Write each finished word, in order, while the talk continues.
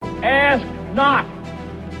not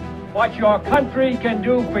what your country can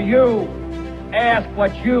do for you. Ask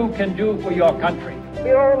what you can do for your country.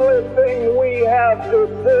 The only thing we have to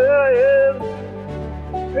fear is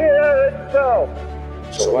fear itself.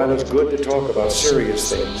 So while it's good to talk about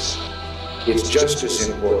serious things, it's just as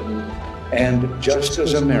important and just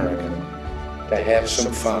as American to have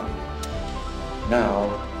some fun.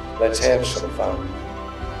 Now, let's have some fun.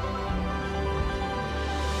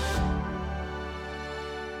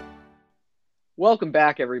 Welcome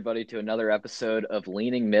back, everybody, to another episode of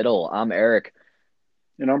Leaning Middle. I'm Eric.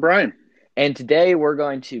 And I'm Brian. And today we're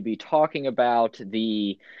going to be talking about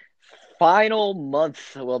the final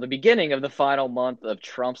month, the beginning of the final month of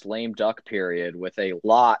Trump's lame duck period, with a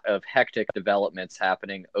lot of hectic developments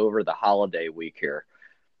happening over the holiday week here.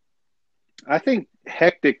 I think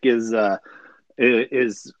hectic is a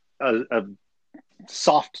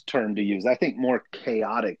soft term to use. I think more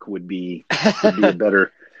chaotic would be a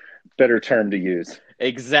better term to use.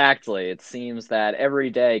 Exactly. It seems that every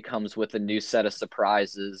day comes with a new set of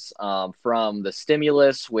surprises, from the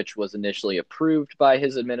stimulus, which was initially approved by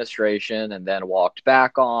his administration and then walked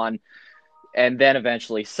back on, and then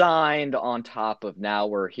eventually signed, on top of now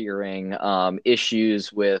we're hearing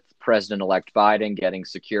issues with President-elect Biden getting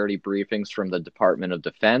security briefings from the Department of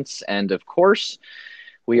Defense. And of course,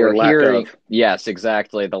 we are hearing, yes,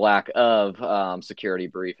 exactly, the lack of security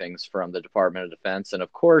briefings from the Department of Defense. And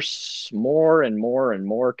of course, more and more and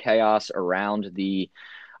more chaos around the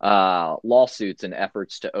lawsuits and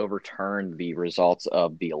efforts to overturn the results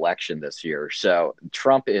of the election this year. So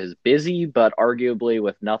Trump is busy, but arguably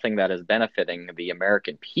with nothing that is benefiting the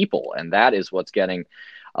American people. And that is what's getting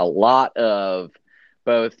a lot of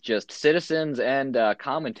both just citizens and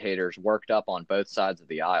commentators worked up on both sides of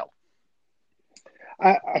the aisle.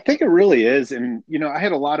 I think it really is. And, I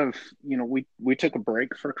had a lot of, we took a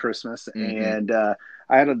break for Christmas, and I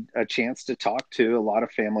had a chance to talk to a lot of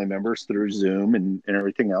family members through Zoom and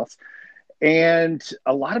everything else. And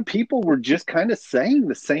a lot of people were just kind of saying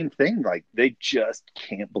the same thing. Like, they just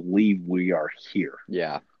can't believe we are here.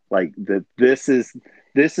 Yeah. Like this is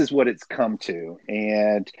what it's come to.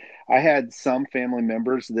 And I had some family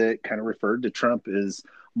members that kind of referred to Trump as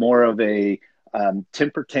more of a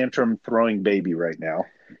temper tantrum throwing baby right now.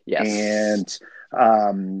 Yes.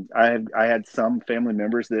 And I had some family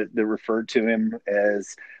members that referred to him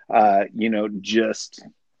as just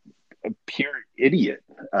a pure idiot,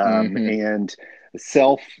 and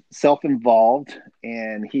self-involved,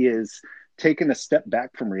 and he has taken a step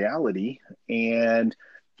back from reality, and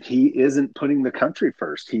he isn't putting the country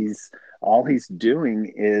first. All he's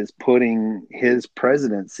doing is putting his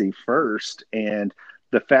presidency first, and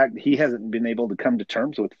the fact he hasn't been able to come to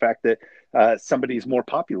terms with the fact that somebody's more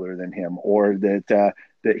popular than him, or that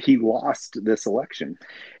he lost this election.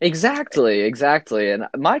 Exactly. And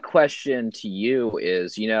my question to you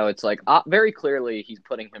is, it's like very clearly he's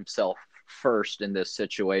putting himself first in this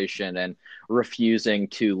situation and refusing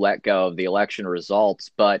to let go of the election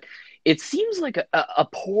results. But it seems like a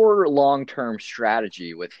poor long-term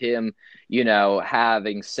strategy with him,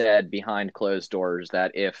 having said behind closed doors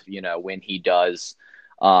that if, when he does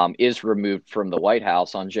is removed from the White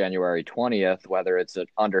House on January 20th, whether it's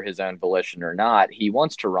under his own volition or not, he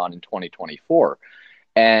wants to run in 2024.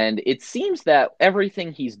 And it seems that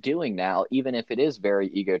everything he's doing now, even if it is very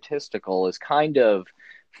egotistical, is kind of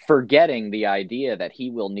forgetting the idea that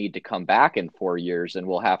he will need to come back in 4 years and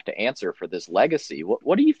will have to answer for this legacy.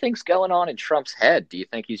 What do you think's going on in Trump's head? Do you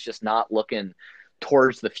think he's just not looking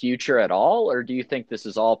towards the future at all, or do you think this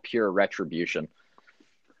is all pure retribution?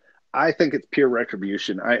 I think it's pure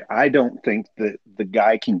retribution. I don't think that the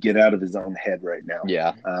guy can get out of his own head right now.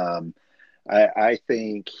 Yeah. I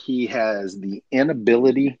think he has the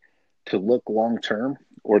inability to look long-term,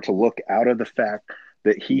 or to look out of the fact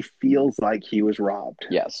that he feels like he was robbed.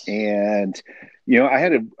 Yes. And, I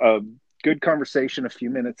had a good conversation a few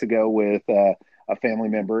minutes ago with a family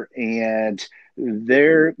member, and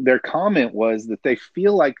their comment was that they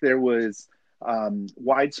feel like there was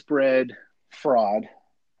widespread fraud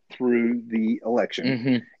through the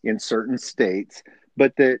election in certain states,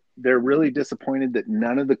 but that they're really disappointed that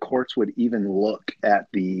none of the courts would even look at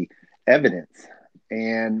the evidence.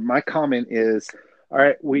 And my comment is, all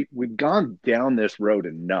right, we've gone down this road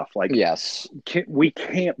enough. Like, yes, we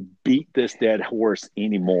can't beat this dead horse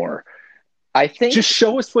anymore. I think just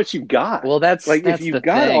show us what you've got. Well, that's like, that's if you've the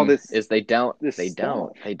got thing, all this, is they don't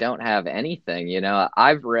have anything.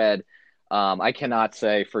 I've read. I cannot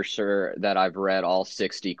say for sure that I've read all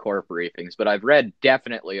 60 court briefings, but I've read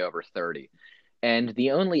definitely over 30. And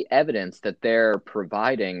the only evidence that they're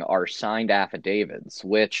providing are signed affidavits,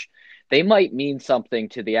 which they might mean something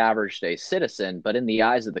to the average day citizen, but in the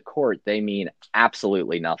eyes of the court, they mean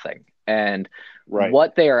absolutely nothing. And Right.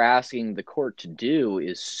 what they are asking the court to do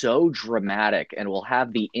is so dramatic and will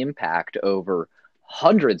have the impact over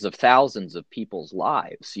hundreds of thousands of people's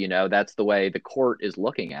lives. You know, that's the way the court is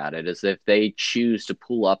looking at it, is if they choose to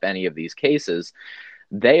pull up any of these cases,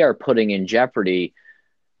 they are putting in jeopardy,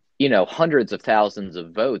 you know, hundreds of thousands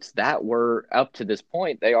of votes that were, up to this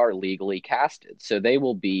point, they are legally casted. So they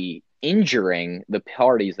will be injuring the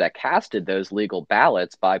parties that casted those legal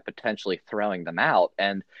ballots by potentially throwing them out.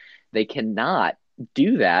 And they cannot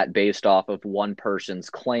do that based off of one person's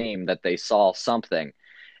claim that they saw something.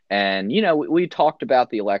 And, you know, we talked about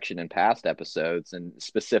the election in past episodes, and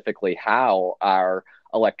specifically how our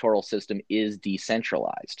electoral system is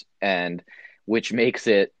decentralized, and which makes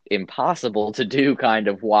it impossible to do kind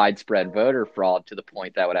of widespread voter fraud to the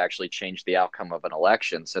point that would actually change the outcome of an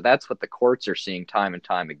election. So that's what the courts are seeing time and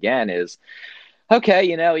time again is, okay,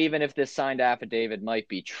 you know, even if this signed affidavit might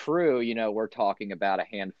be true, you know, we're talking about a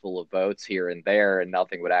handful of votes here and there, and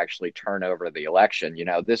nothing would actually turn over the election. You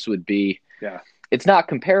know, this would be, it's not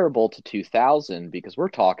comparable to 2000 because we're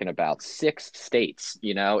talking about 6 states.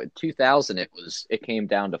 You know, in 2000, it came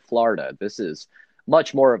down to Florida. This is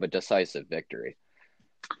much more of a decisive victory.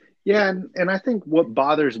 Yeah, and I think what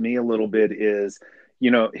bothers me a little bit is,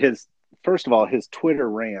 you know, first of all, his Twitter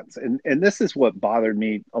rants, and this is what bothered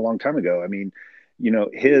me a long time ago. I mean, you know,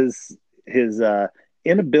 his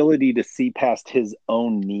inability to see past his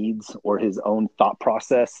own needs or his own thought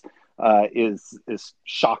process is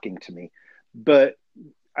shocking to me. But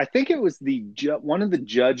I think it was one of the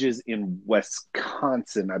judges in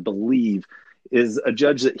Wisconsin, I believe, is a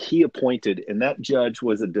judge that he appointed, and that judge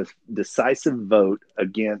was a decisive vote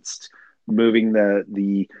against moving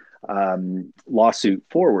the lawsuit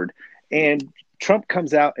forward. And Trump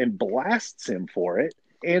comes out and blasts him for it,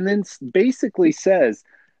 and then basically says,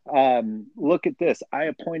 look at this. I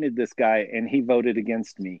appointed this guy, and he voted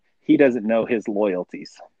against me. He doesn't know his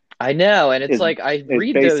loyalties. I know, and it's like I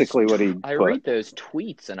read those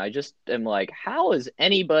tweets, and I just am like, how is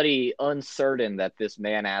anybody uncertain that this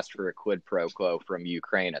man asked for a quid pro quo from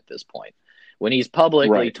Ukraine at this point, when he's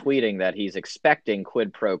publicly tweeting that he's expecting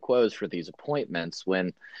quid pro quos for these appointments,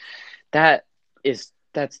 when that's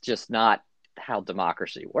just not how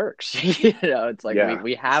democracy works. You know, it's like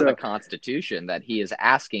we have a constitution that he is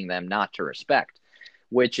asking them not to respect,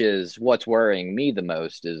 which is what's worrying me the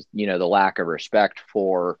most, is, you know, the lack of respect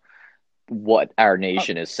for what our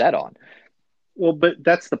nation is set on. Well, but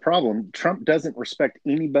that's the problem. Trump doesn't respect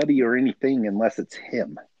anybody or anything unless it's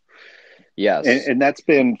him. Yes. And that's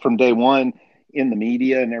been from day one in the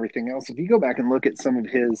media and everything else. If you go back and look at some of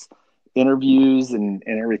his interviews and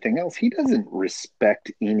everything else, he doesn't respect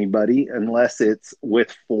anybody unless it's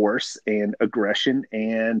with force and aggression,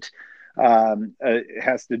 and it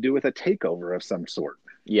has to do with a takeover of some sort.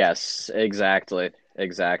 Yes, exactly.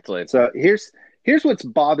 So here's what's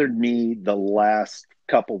bothered me the last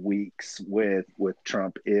couple weeks with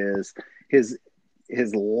Trump is his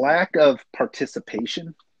lack of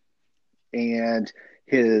participation and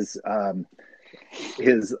his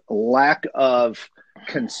lack of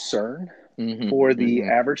concern for the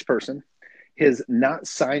average person, his not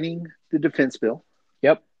signing the defense bill.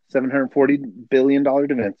 Yep. $740 billion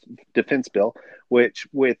defense bill, which,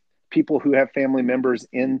 with people who have family members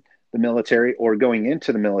in the military or going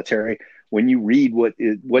into the military, when you read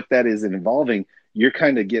what that is involving, you're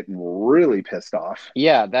kind of getting really pissed off.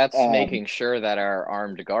 Yeah, that's making sure that our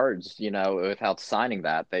armed guards, you know, without signing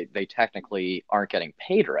that, they technically aren't getting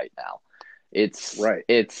paid right now.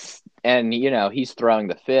 And, you know, he's throwing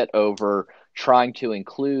the fit over trying to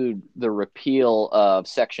include the repeal of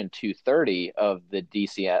Section 230 of the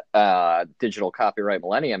DC Digital Copyright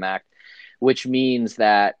Millennium Act, which means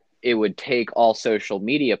that it would take all social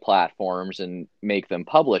media platforms and make them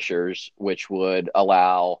publishers, which would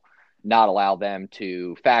not allow them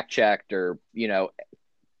to fact check or, you know,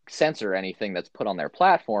 censor anything that's put on their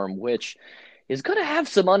platform, which is going to have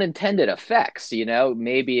some unintended effects. You know,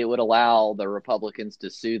 maybe it would allow the Republicans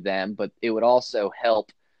to sue them, but it would also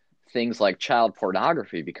help things like child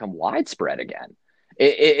pornography become widespread again.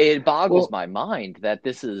 It boggles my mind that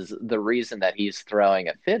this is the reason that he's throwing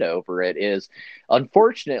a fit over it. Is,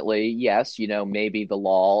 unfortunately, yes, you know, maybe the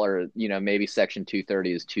law, or, you know, maybe Section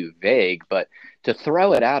 230 is too vague, but to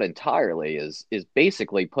throw it out entirely is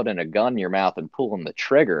basically putting a gun in your mouth and pulling the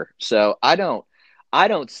trigger. So I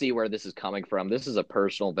don't see where this is coming from. This is a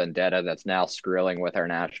personal vendetta that's now screwing with our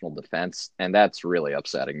national defense, and that's really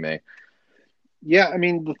upsetting me. Yeah, I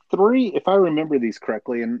mean, the three, if I remember these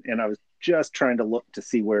correctly, and I was just trying to look to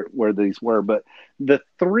see where these were. But the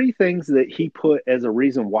three things that he put as a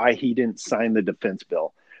reason why he didn't sign the defense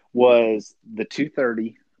bill was the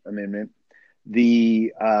 230 amendment,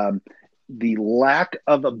 the lack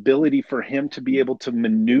of ability for him to be able to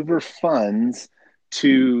maneuver funds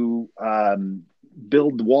to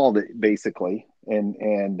build the wall, basically,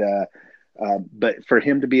 but for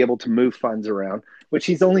him to be able to move funds around, which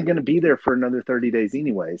he's only going to be there for another 30 days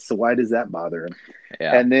anyway. So why does that bother him?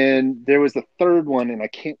 Yeah. And then there was the third one, and I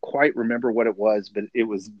can't quite remember what it was, but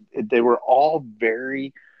they were all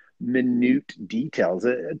very minute details.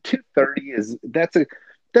 230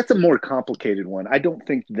 that's a more complicated one. I don't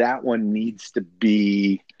think that one needs to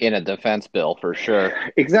be in a defense bill for sure.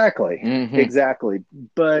 Exactly. Mm-hmm. Exactly.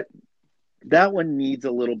 But that one needs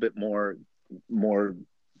a little bit more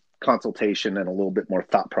consultation and a little bit more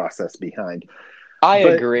thought process behind. I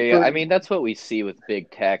agree. I mean, that's what we see with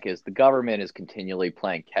big tech is the government is continually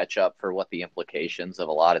playing catch up for what the implications of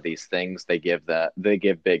a lot of these things they give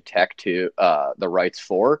big tech to the rights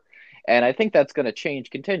for. And I think that's going to change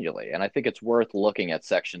continually. And I think it's worth looking at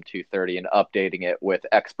Section 230 and updating it with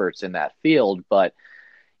experts in that field. But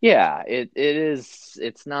yeah,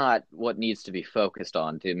 it's not what needs to be focused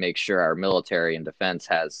on to make sure our military and defense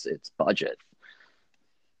has its budget.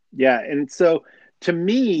 Yeah. And so to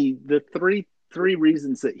me, the three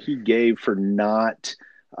reasons that he gave for not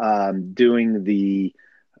doing the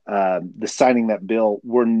signing that bill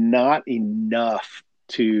were not enough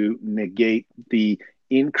to negate the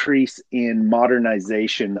increase in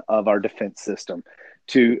modernization of our defense system,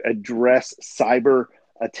 to address cyber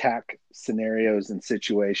attack scenarios and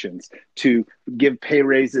situations, to give pay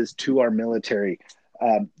raises to our military.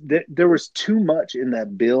 There was too much in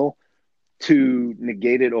that bill to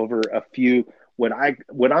negate it over a few what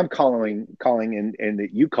I'm calling and that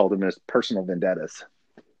you called them as personal vendettas.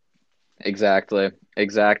 Exactly.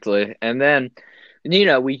 And then,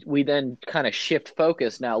 we then kind of shift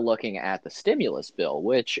focus now looking at the stimulus bill,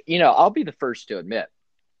 which, I'll be the first to admit,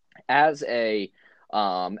 as a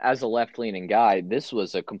left-leaning guy, this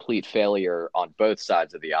was a complete failure on both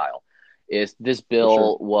sides of the aisle. This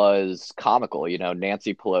bill was comical.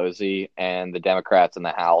 Nancy Pelosi and the Democrats in the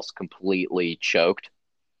House completely choked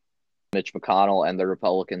Mitch McConnell and the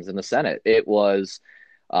Republicans in the Senate. It was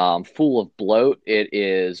full of bloat. It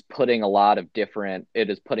is putting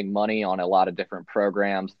money on a lot of different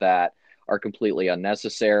programs that are completely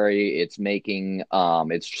unnecessary. It's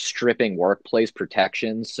it's stripping workplace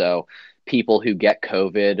protections. So people who get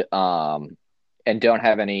COVID and don't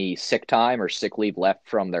have any sick time or sick leave left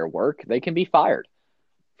from their work, they can be fired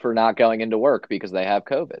for not going into work because they have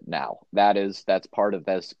COVID. Now that's part of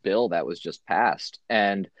this bill that was just passed.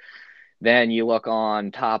 And then you look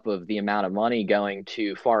on top of the amount of money going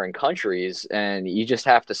to foreign countries, and you just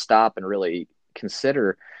have to stop and really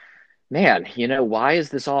consider, man, why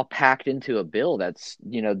is this all packed into a bill that's,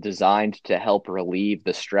 designed to help relieve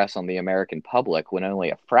the stress on the American public when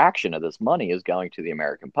only a fraction of this money is going to the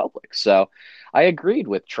American public? So I agreed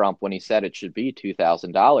with Trump when he said it should be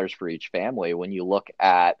 $2,000 for each family. When you look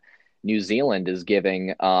at New Zealand is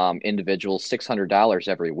giving individuals $600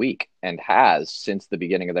 every week and has since the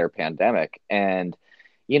beginning of their pandemic. And,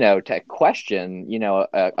 to question,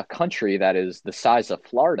 a country that is the size of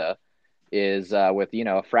Florida is with,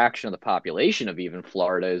 a fraction of the population of even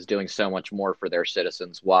Florida is doing so much more for their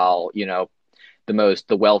citizens while, the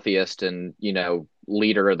wealthiest and,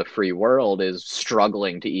 leader of the free world is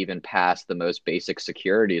struggling to even pass the most basic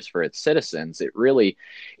securities for its citizens.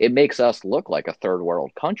 It makes us look like a third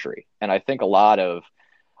world country. And I think a lot of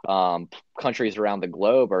countries around the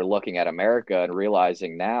globe are looking at America and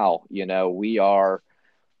realizing now,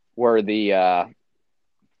 we're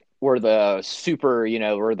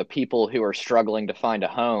the people who are struggling to find a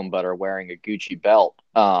home but are wearing a Gucci belt.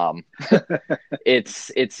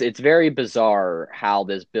 It's very bizarre how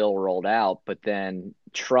this bill rolled out, but then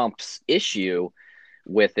Trump's issue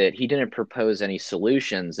with it, he didn't propose any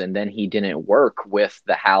solutions, and then he didn't work with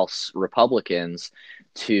the House Republicans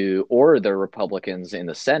or the Republicans in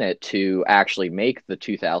the Senate to actually make the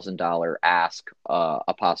 $2,000 ask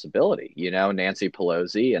a possibility. Nancy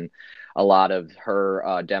Pelosi and a lot of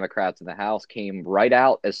her Democrats in the House came right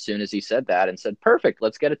out as soon as he said that and said, perfect,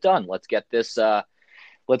 let's get it done. Let's get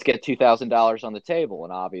 $2,000 on the table.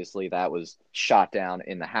 And obviously that was shot down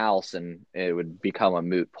in the House, and it would become a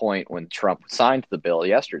moot point when Trump signed the bill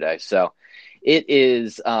yesterday. So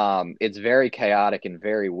it's very chaotic and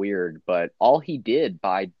very weird, but all he did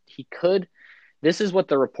this is what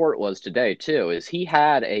the report was today too, is he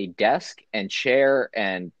had a desk and chair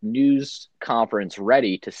and news conference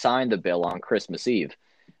ready to sign the bill on Christmas Eve.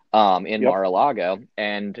 in Yep. Mar-a-Lago.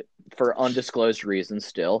 And for undisclosed reasons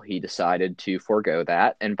still, he decided to forego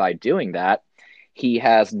that. And by doing that, he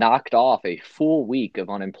has knocked off a full week of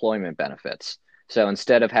unemployment benefits. So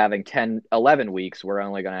instead of having 11 weeks, we're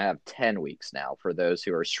only going to have 10 weeks now for those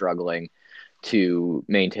who are struggling to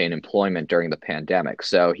maintain employment during the pandemic.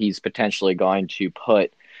 So he's potentially going to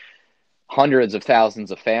put hundreds of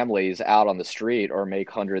thousands of families out on the street or make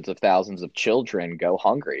hundreds of thousands of children go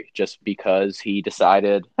hungry just because he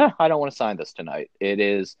decided, I don't want to sign this tonight.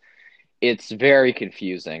 It's very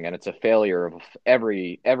confusing, and it's a failure of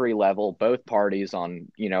every level, both parties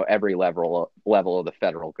on, every level of the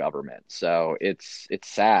federal government. So it's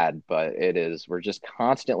sad, but we're just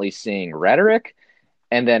constantly seeing rhetoric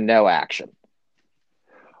and then no action.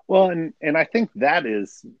 Well, and I think that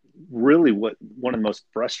is really what one of the most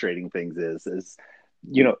frustrating things is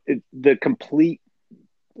the complete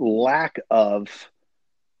lack of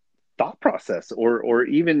thought process, or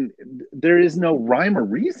even there is no rhyme or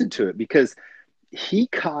reason to it, because he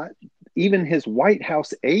caught even his White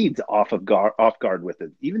House aides off guard with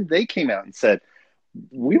it. Even they came out and said,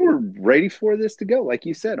 we were ready for this to go. Like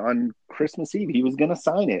you said, on Christmas Eve, he was going to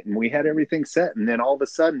sign it and we had everything set. And then all of a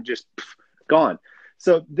sudden, just gone.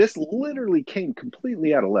 So this literally came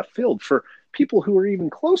completely out of left field for people who were even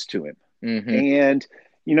close to him. Mm-hmm. And,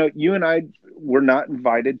 you and I were not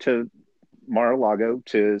invited to Mar-a-Lago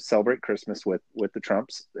to celebrate Christmas with the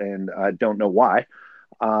Trumps. And I don't know why.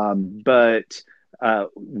 But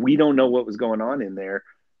we don't know what was going on in there.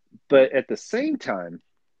 But at the same time,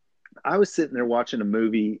 I was sitting there watching a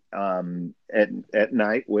movie at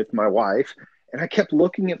night with my wife, and I kept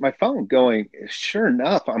looking at my phone going, sure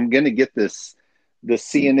enough, I'm going to get the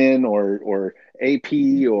CNN or AP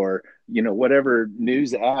or, whatever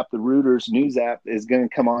news app, the Reuters news app is going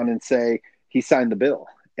to come on and say he signed the bill.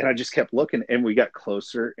 And I just kept looking, and we got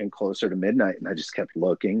closer and closer to midnight, and I just kept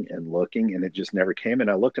looking, and it just never came. And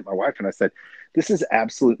I looked at my wife and I said, this is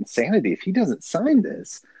absolute insanity. If he doesn't sign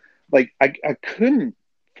this, like I couldn't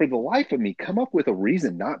for the life of me come up with a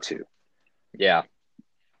reason not to. Yeah.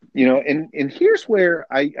 And here's where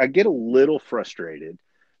I get a little frustrated,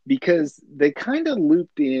 because they kind of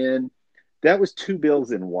looped in, that was two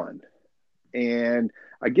bills in one. And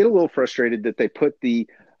I get a little frustrated that they put the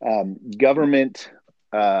government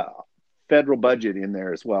federal budget in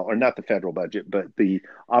there as well, or not the federal budget, but the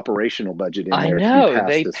operational budget in there. I know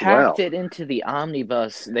they packed it into the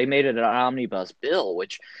omnibus. They made it an omnibus bill,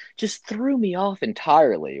 which just threw me off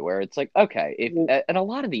entirely. Where it's like, okay, and a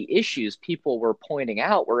lot of the issues people were pointing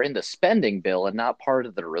out were in the spending bill and not part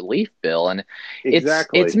of the relief bill, and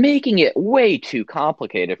it's making it way too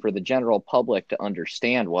complicated for the general public to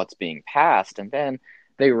understand what's being passed. And then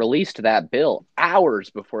they released that bill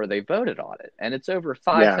hours before they voted on it, and it's over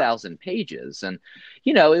 5,000 pages. And,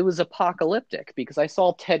 it was apocalyptic, because I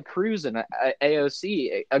saw Ted Cruz and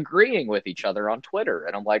AOC agreeing with each other on Twitter.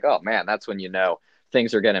 And I'm like, oh man, that's when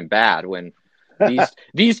things are getting bad, when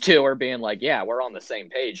these two are being like, yeah, we're on the same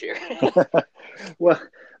page here. Well,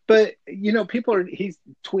 but he's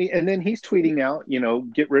tweeting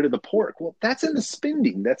out, get rid of the pork. Well, that's in the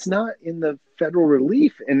spending. That's not in the federal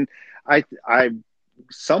relief. And I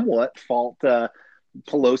somewhat fault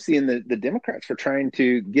Pelosi and the Democrats for trying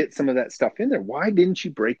to get some of that stuff in there. Why didn't you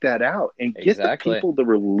break that out and get the people the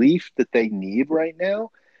relief that they need right now,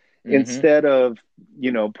 instead of,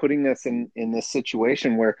 putting us in this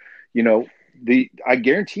situation where, I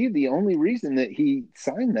guarantee you the only reason that he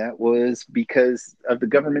signed that was because of the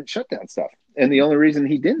government shutdown stuff. And the only reason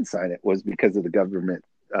he didn't sign it was because of the government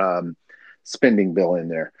spending bill in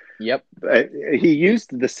there. Yep. He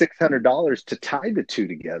used the $600 to tie the two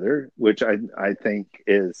together, which I think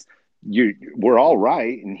is, we're all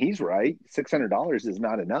right, and he's right. $600 is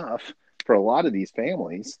not enough for a lot of these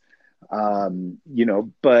families,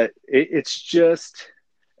 but it's just,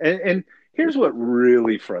 and here's what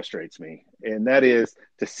really frustrates me, and that is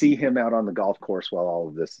to see him out on the golf course while all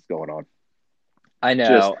of this is going on. I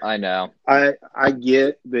know. I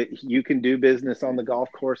get that you can do business on the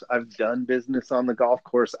golf course. I've done business on the golf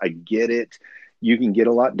course. I get it. You can get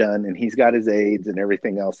a lot done, and he's got his aides and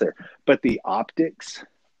everything else there. But the optics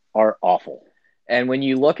are awful. And when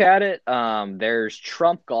you look at it, there's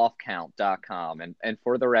TrumpGolfCount.com. And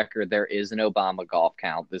for the record, there is an Obama Golf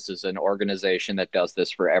Count. This is an organization that does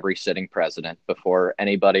this for every sitting president. Before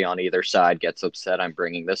anybody on either side gets upset, I'm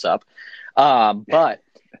bringing this up. But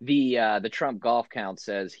the Trump Golf Count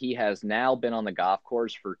says he has now been on the golf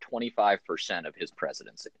course for 25% of his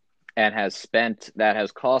presidency, and that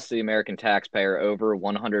has cost the American taxpayer over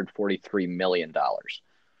 $143 million.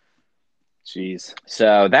 Jeez.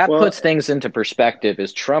 So that Well, puts things into perspective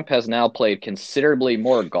as Trump has now played considerably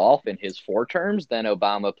more golf in his 4 terms than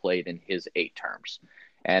Obama played in his 8 terms.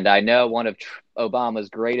 And I know one of Obama's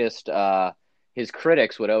greatest, his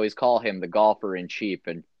critics would always call him the golfer in chief,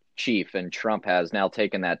 and Trump has now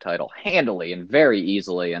taken that title handily and very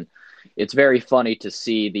easily. And it's very funny to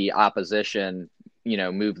see the opposition,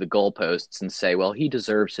 move the goalposts and say, well, he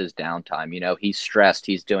deserves his downtime. He's stressed.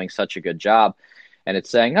 He's doing such a good job. And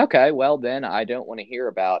it's saying, okay, well, then I don't want to hear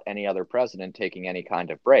about any other president taking any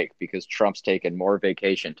kind of break because Trump's taken more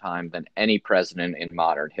vacation time than any president in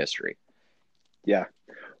modern history. Yeah.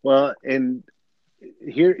 Well, and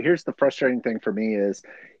here's the frustrating thing for me is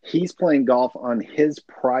he's playing golf on his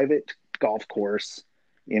private golf course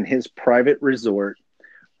in his private resort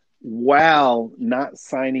while not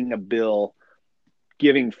signing a bill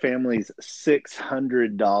giving families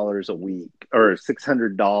 $600 a week or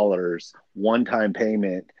 $600 one-time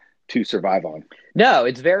payment to survive on. No,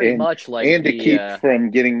 it's very much like to keep from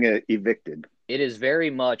getting evicted. It is very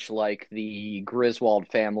much like the Griswold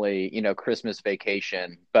family, Christmas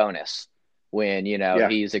vacation bonus when,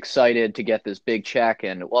 he's excited to get this big check.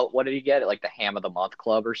 And what did he get? Like the Ham of the Month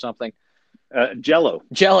Club or something? Jello.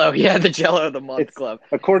 Yeah, the Jello of the Month Club.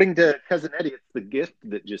 According to Cousin Eddie, it's the gift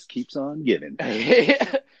that just keeps on giving.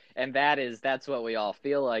 And that's what we all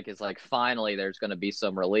feel like is like finally there's going to be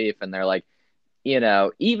some relief. And they're like,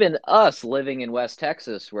 even us living in West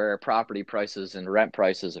Texas where property prices and rent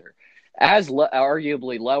prices are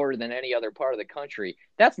arguably lower than any other part of the country,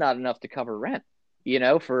 that's not enough to cover rent,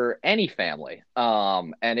 for any family.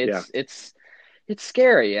 And it's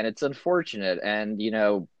scary and it's unfortunate. And,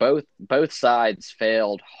 both sides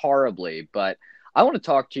failed horribly. But I want to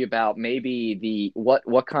talk to you about maybe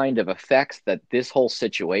what kind of effects that this whole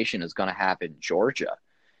situation is going to have in Georgia.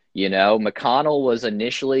 McConnell was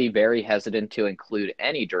initially very hesitant to include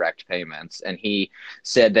any direct payments, and he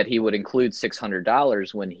said that he would include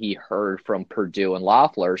 $600 when he heard from Perdue and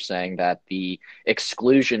Loeffler saying that the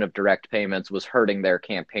exclusion of direct payments was hurting their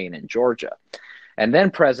campaign in Georgia. And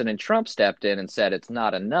then President Trump stepped in and said it's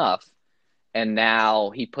not enough. And now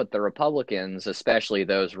he put the Republicans, especially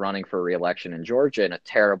those running for re-election in Georgia, in a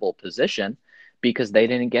terrible position because they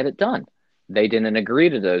didn't get it done. They didn't agree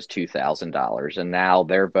to those $2,000. And now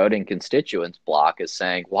their voting constituents bloc is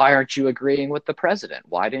saying, why aren't you agreeing with the president?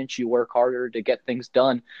 Why didn't you work harder to get things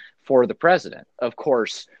done for the president? Of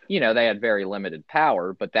course, they had very limited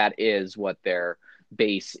power, but that is what their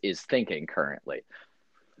base is thinking currently.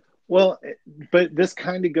 Well, but this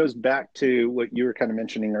kind of goes back to what you were kind of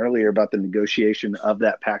mentioning earlier about the negotiation of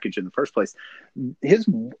that package in the first place.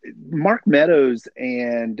 Mark Meadows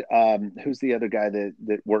and who's the other guy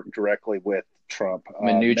that worked directly with Trump?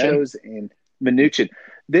 Meadows and Mnuchin.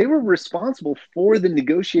 They were responsible for the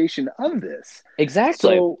negotiation of this.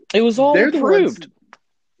 Exactly. So it was all approved.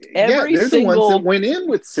 They're the ones that went in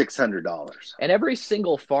with $600. And every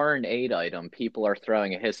single foreign aid item people are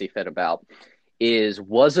throwing a hissy fit about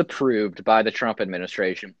was approved by the Trump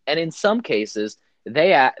administration. And in some cases,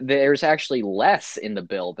 there's actually less in the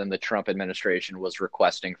bill than the Trump administration was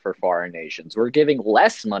requesting for foreign nations. We're giving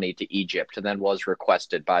less money to Egypt than was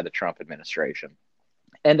requested by the Trump administration.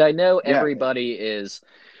 And I know everybody is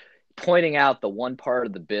pointing out the one part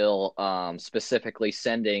of the bill, specifically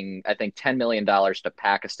sending, I think, $10 million to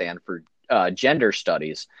Pakistan for gender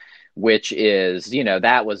studies, which is,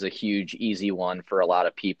 that was a huge, easy one for a lot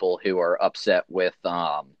of people who are upset with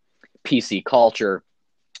PC culture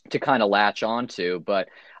to kind of latch onto. But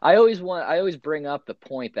I always bring up the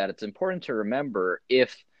point that it's important to remember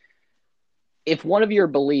if one of your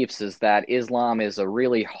beliefs is that Islam is a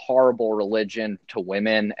really horrible religion to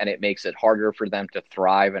women and it makes it harder for them to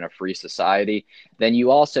thrive in a free society, then you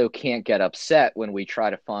also can't get upset when we try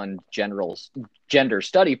to fund gender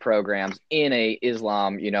study programs in a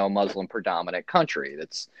Islam, Muslim predominant country.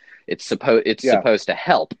 It's supposed to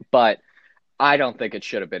help, but I don't think it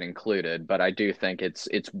should have been included. But I do think it's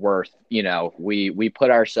worth, we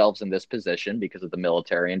put ourselves in this position because of the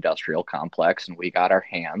military industrial complex, and we got our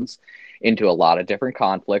hands into a lot of different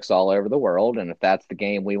conflicts all over the world. And if that's the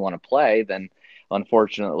game we want to play, then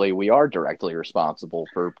unfortunately we are directly responsible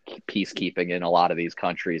for peacekeeping in a lot of these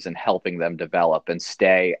countries and helping them develop and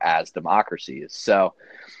stay as democracies. So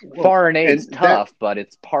foreign aid is tough, but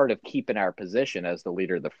it's part of keeping our position as the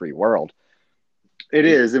leader of the free world. It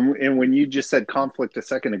is. And when you just said conflict a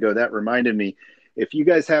second ago, that reminded me, if you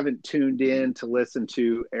guys haven't tuned in to listen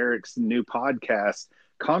to Eric's new podcast,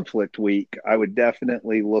 Conflict Week, I would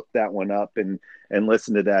definitely look that one up and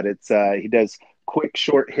listen to that. It's he does quick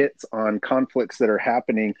short hits on conflicts that are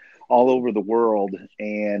happening all over the world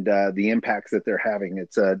and the impacts that they're having.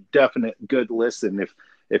 It's a definite good listen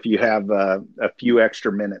if you have a few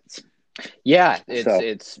extra minutes. Yeah, So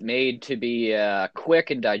it's made to be quick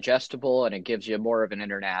and digestible, and it gives you more of an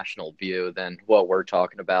international view than what we're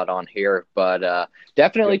talking about on here. But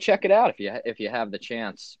definitely check it out if you have the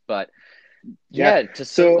chance. But yeah, to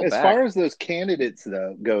So circle as back, far as those candidates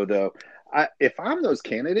though, if I'm those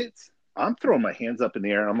candidates, I'm throwing my hands up in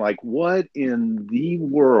the air. I'm like, what in the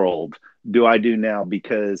world do I do now?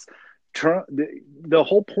 Because Trump, the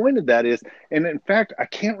whole point of that is, and in fact, I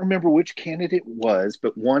can't remember which candidate was,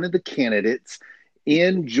 but one of the candidates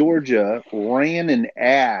in Georgia ran an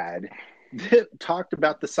ad that talked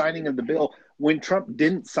about the signing of the bill when Trump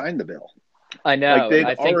didn't sign the bill. I Like know. they'd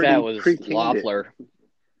I think that already was pre-canned it. Loeffler.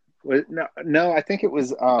 No, I think it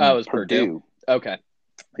was Oh, it was Purdue. Okay.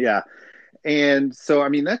 Yeah. And so, I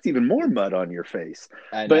mean, that's even more mud on your face.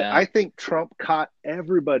 I But know. I think Trump caught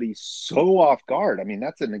everybody so off guard. I mean,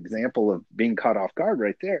 that's an example of being caught off guard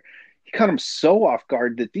right there. He caught them so off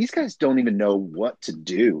guard that these guys don't even know what to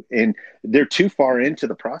do. And they're too far into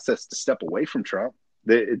the process to step away from Trump.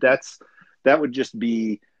 That would just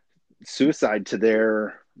be suicide to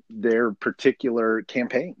their particular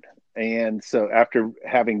campaign. And so after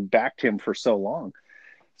having backed him for so long.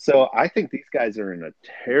 So I think these guys are in a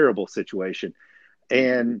terrible situation.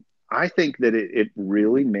 And I think that it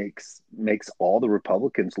really makes all the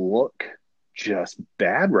Republicans look just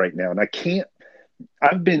bad right now. And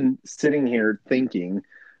I've been sitting here thinking,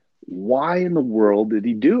 why in the world did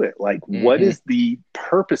he do it? Like, what is the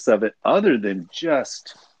purpose of it other than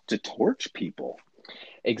just to torch people?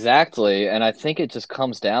 Exactly. And I think it just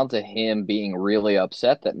comes down to him being really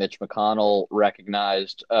upset that Mitch McConnell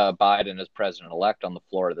recognized Biden as president-elect on the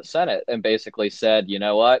floor of the Senate and basically said, you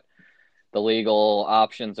know what? The legal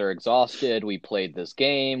options are exhausted. We played this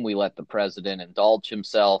game. We let the president indulge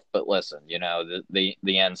himself. But listen, the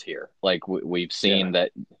end's here. Like we've seen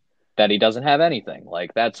that he doesn't have anything.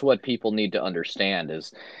 Like that's what people need to understand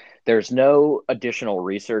is there's no additional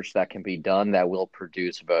research that can be done that will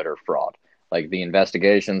produce voter fraud. Like the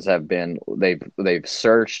investigations they've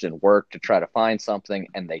searched and worked to try to find something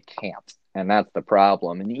and they can't. And that's the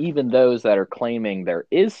problem. And even those that are claiming there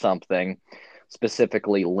is something,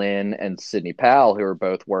 specifically Lynn and Sidney Powell, who are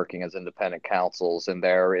both working as independent counsels, and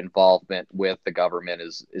their involvement with the government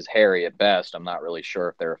is hairy at best. I'm not really sure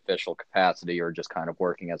if their official capacity or just kind of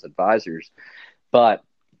working as advisors. But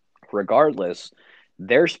regardless,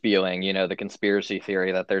 they're spewing, the conspiracy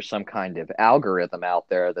theory that there's some kind of algorithm out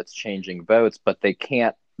there that's changing votes, but they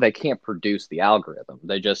can't produce the algorithm.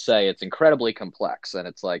 They just say it's incredibly complex. And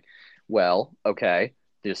it's like, well, okay,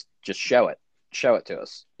 just show it to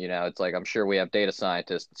us. It's like, I'm sure we have data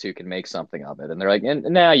scientists who can make something of it. And they're like, and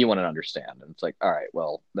now you want to understand. And it's like, all right,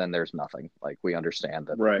 well, then there's nothing. Like we understand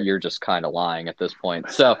that You're just kind of lying at this point.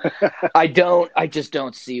 So I just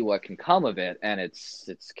don't see what can come of it. And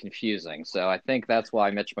it's confusing. So I think that's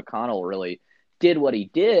why Mitch McConnell really did what he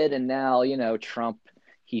did. And now, Trump,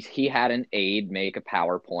 he had an aide make a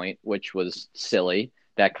PowerPoint, which was silly,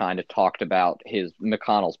 that kind of talked about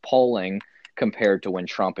McConnell's polling compared to when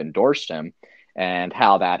Trump endorsed him, and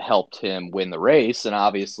how that helped him win the race. And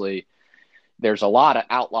obviously, there's a lot of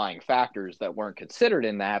outlying factors that weren't considered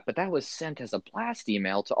in that, but that was sent as a blast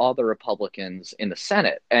email to all the Republicans in the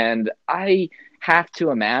Senate. And I have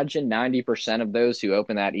to imagine 90% of those who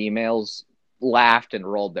opened that emails laughed and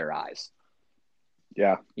rolled their eyes.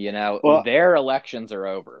 Yeah. Their elections are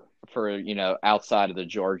over for, outside of the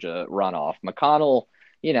Georgia runoff. McConnell,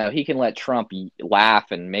 he can let Trump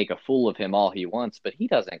laugh and make a fool of him all he wants, but he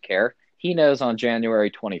doesn't care. He knows on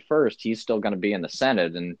January 21st, he's still going to be in the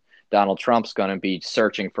Senate, and Donald Trump's going to be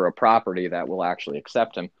searching for a property that will actually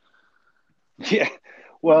accept him. Yeah.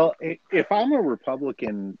 Well, if I'm a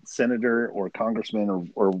Republican senator or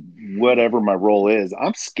congressman or whatever my role is,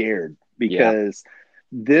 I'm scared because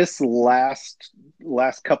this last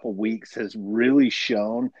couple weeks has really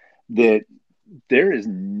shown that there is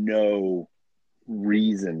no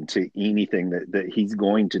reason to anything that he's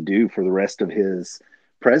going to do for the rest of his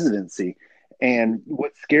presidency. And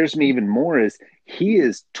what scares me even more is he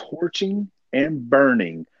is torching and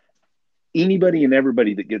burning anybody and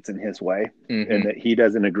everybody that gets in his way and that he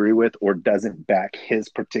doesn't agree with or doesn't back his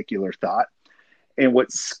particular thought. And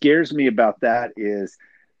what scares me about that is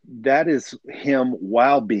him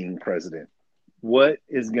while being president. What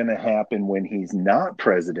is going to happen when he's not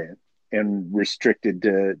president and restricted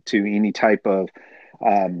to any type of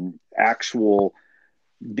actual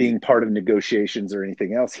being part of negotiations or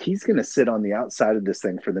anything else? He's going to sit on the outside of this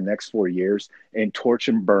thing for the next 4 years and torch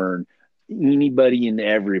and burn anybody and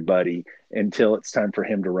everybody until it's time for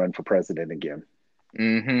him to run for president again.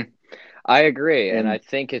 I agree. And I And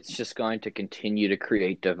think it's just going to continue to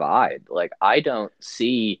create divide. Like, I don't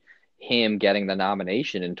see him getting the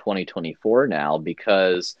nomination in 2024 now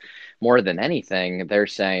because more than anything, they're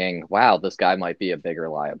saying, wow, this guy might be a bigger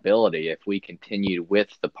liability. If we continue with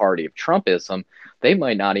the party of Trumpism, they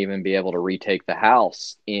might not even be able to retake the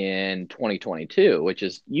House in 2022, which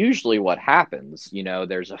is usually what happens. You know,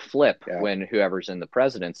 there's a flip yeah, when whoever's in the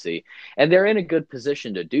presidency. And they're in a good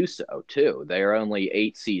position to do so, too. They are only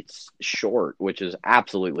 8 seats short, which is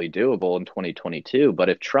absolutely doable in 2022. But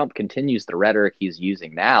if Trump continues the rhetoric he's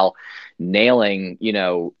using now, nailing,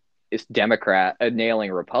 nailing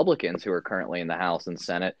Republicans who are currently in the House and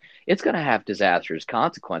Senate, it's going to have disastrous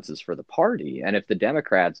consequences for the party. And if the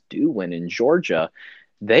Democrats do win in Georgia,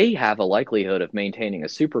 they have a likelihood of maintaining a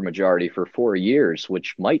supermajority for 4 years,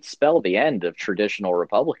 which might spell the end of traditional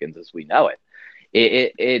Republicans as we know it.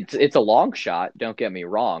 It's a long shot. Don't get me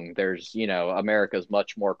wrong. There's, America's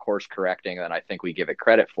much more course correcting than I think we give it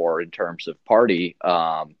credit for in terms of party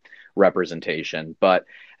representation. But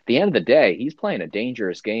at the end of the day, he's playing a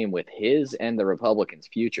dangerous game with his and the Republicans'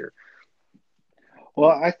 future.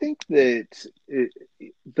 well, I think that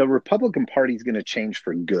the Republican Party is going to change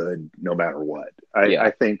for good no matter what. Yeah.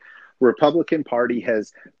 I think Republican Party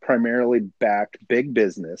has primarily backed big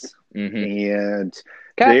business, Mm-hmm. and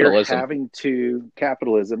Capitalism.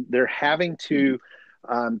 they're having to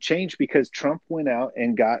change because Trump went out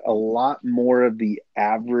and got a lot more of the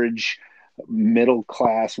average middle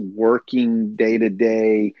class working day to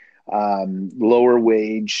day lower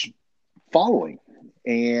wage following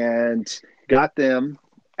and got them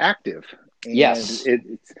active. And Yes.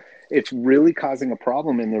 it's really causing a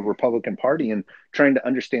problem in the Republican Party and trying to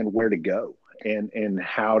understand where to go and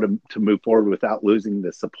how to move forward without losing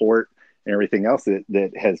the support and everything else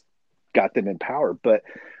that has got them in power. But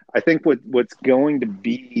I think what's going to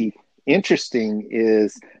be interesting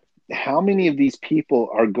is how many of these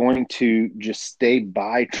people are going to just stay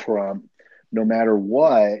by Trump no matter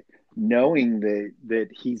what, knowing that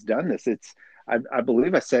he's done this. I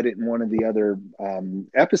believe I said it in one of the other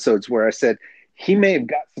episodes where I said he may have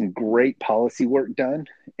got some great policy work done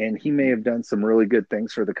and he may have done some really good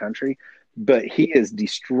things for the country, but he is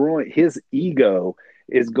destroying his ego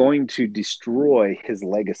is going to destroy his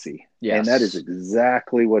legacy. Yes. And that is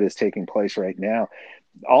exactly what is taking place right now,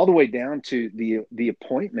 all the way down to the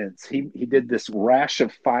appointments. He did this rash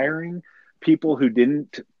of firing people who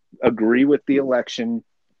didn't agree with the election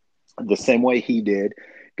the same way he did,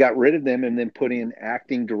 got rid of them, and then put in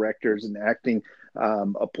acting directors and acting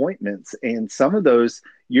appointments. And some of those,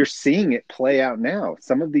 you're seeing it play out now.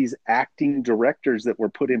 Some of these acting directors that were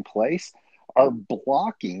put in place are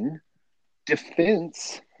blocking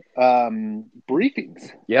defense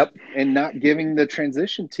briefings. Yep. And not giving the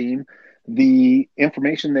transition team the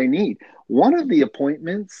information they need. One of the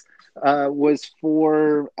appointments was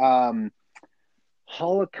for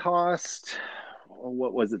Holocaust.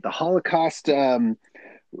 What was it? The Holocaust fund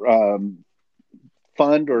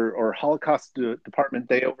or Holocaust department.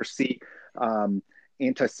 They oversee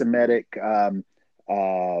anti-Semitic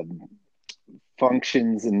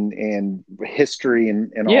functions and history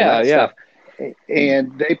and all that stuff.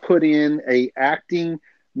 And they put in a acting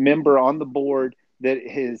member on the board that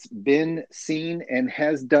has been seen and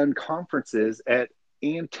has done conferences at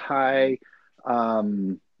anti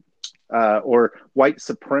or white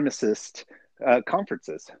supremacist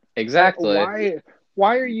conferences. Exactly.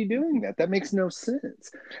 Why are you doing that? That makes no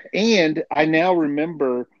sense. And I now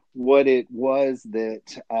remember what it was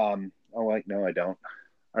that no, I don't.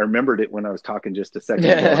 I remembered it when I was talking just a second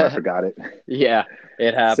ago and I forgot it. Yeah,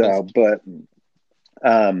 it happens. So, but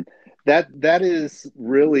that is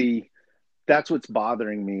really, that's what's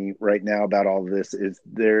bothering me right now about all of this is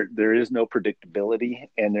there is no predictability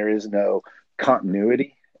and there is no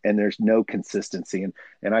continuity and there's no consistency.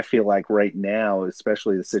 And I feel like right now,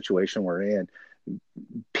 especially the situation we're in,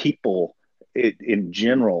 people in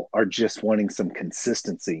general are just wanting some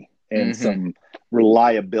consistency and some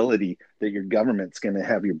reliability that your government's going to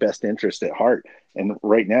have your best interest at heart. And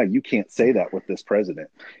right now you can't say that with this president.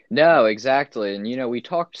 No, exactly. And, we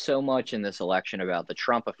talked so much in this election about the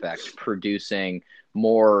Trump effect producing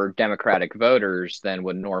more Democratic voters than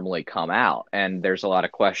would normally come out. And there's a lot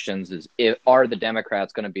of questions are the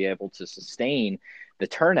Democrats going to be able to sustain the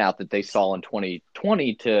turnout that they saw in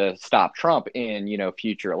 2020 to stop Trump in,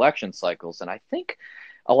 future election cycles? And I think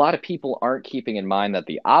a lot of people aren't keeping in mind that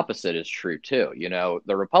the opposite is true too.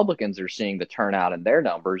 The Republicans are seeing the turnout in their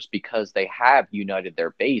numbers because they have united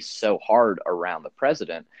their base so hard around the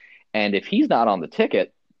president. And if he's not on the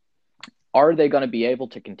ticket, are they going to be able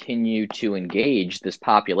to continue to engage this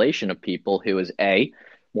population of people who is A,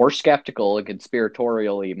 more skeptical and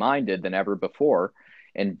conspiratorially minded than ever before,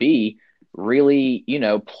 and B, really,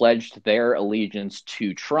 pledged their allegiance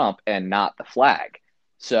to Trump and not the flag.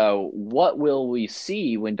 So what will we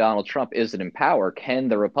see when Donald Trump isn't in power? Can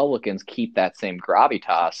the Republicans keep that same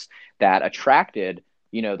gravitas that attracted,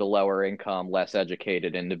 the lower income, less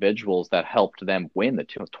educated individuals that helped them win the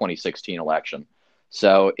 2016 election?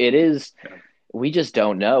 So we just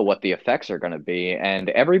don't know what the effects are going to be. And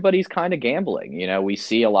everybody's kind of gambling. We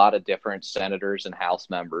see a lot of different senators and House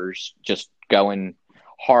members just going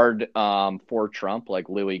hard for Trump, like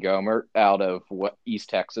Louis Gohmert out of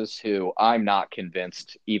East Texas, who I'm not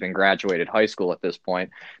convinced even graduated high school at this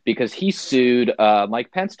point, because he sued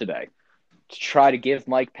Mike Pence today to try to give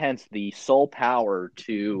Mike Pence the sole power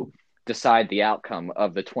to decide the outcome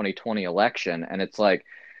of the 2020 election. And it's like,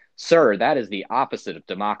 sir, that is the opposite of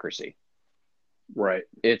democracy. Right.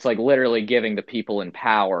 It's like literally giving the people in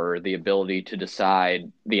power the ability to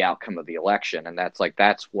decide the outcome of the election. And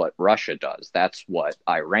that's what Russia does. That's what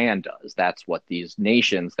Iran does. That's what these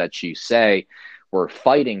nations that you say we're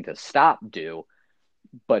fighting to stop do.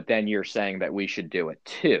 But then you're saying that we should do it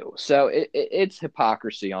too. So it's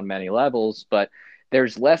hypocrisy on many levels, but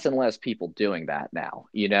there's less and less people doing that now.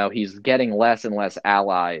 He's getting less and less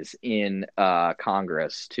allies in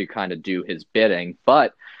Congress to kind of do his bidding.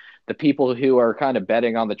 But the people who are kind of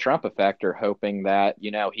betting on the Trump effect are hoping that,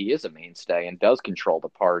 he is a mainstay and does control the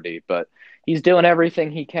party, but he's doing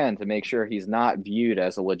everything he can to make sure he's not viewed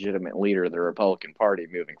as a legitimate leader of the Republican Party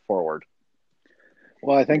moving forward.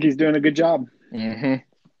 Well, I think he's doing a good job. Mm-hmm.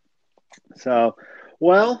 So,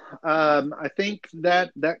 well, I think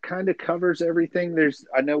that kind of covers everything.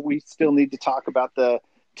 I know we still need to talk about the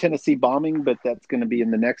Tennessee bombing, but that's going to be in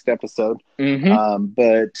the next episode. Mm-hmm.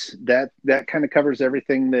 But that kind of covers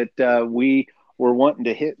everything that we were wanting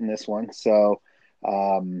to hit in this one. So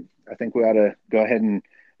I think we ought to go ahead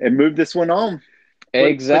and move this one on.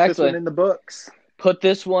 Exactly. Put this one in the books. Put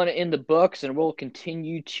this one in the books, and we'll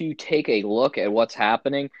continue to take a look at what's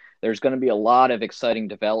happening. There's going to be a lot of exciting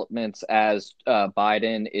developments as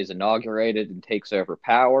Biden is inaugurated and takes over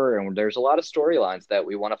power, and there's a lot of storylines that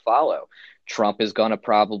we want to follow. Trump is going to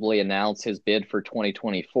probably announce his bid for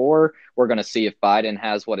 2024. We're going to see if Biden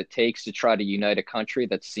has what it takes to try to unite a country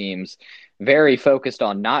that seems very focused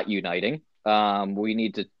on not uniting. We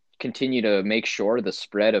need to continue to make sure the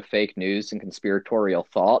spread of fake news and conspiratorial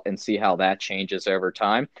thought and see how that changes over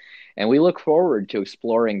time. And we look forward to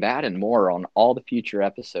exploring that and more on all the future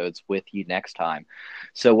episodes with you next time.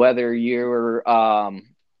 So whether you're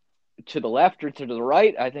to the left or to the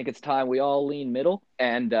right, I think it's time we all lean middle.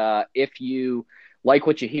 And if you like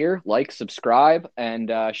what you hear, subscribe,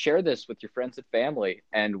 and share this with your friends and family.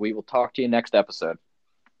 And we will talk to you next episode.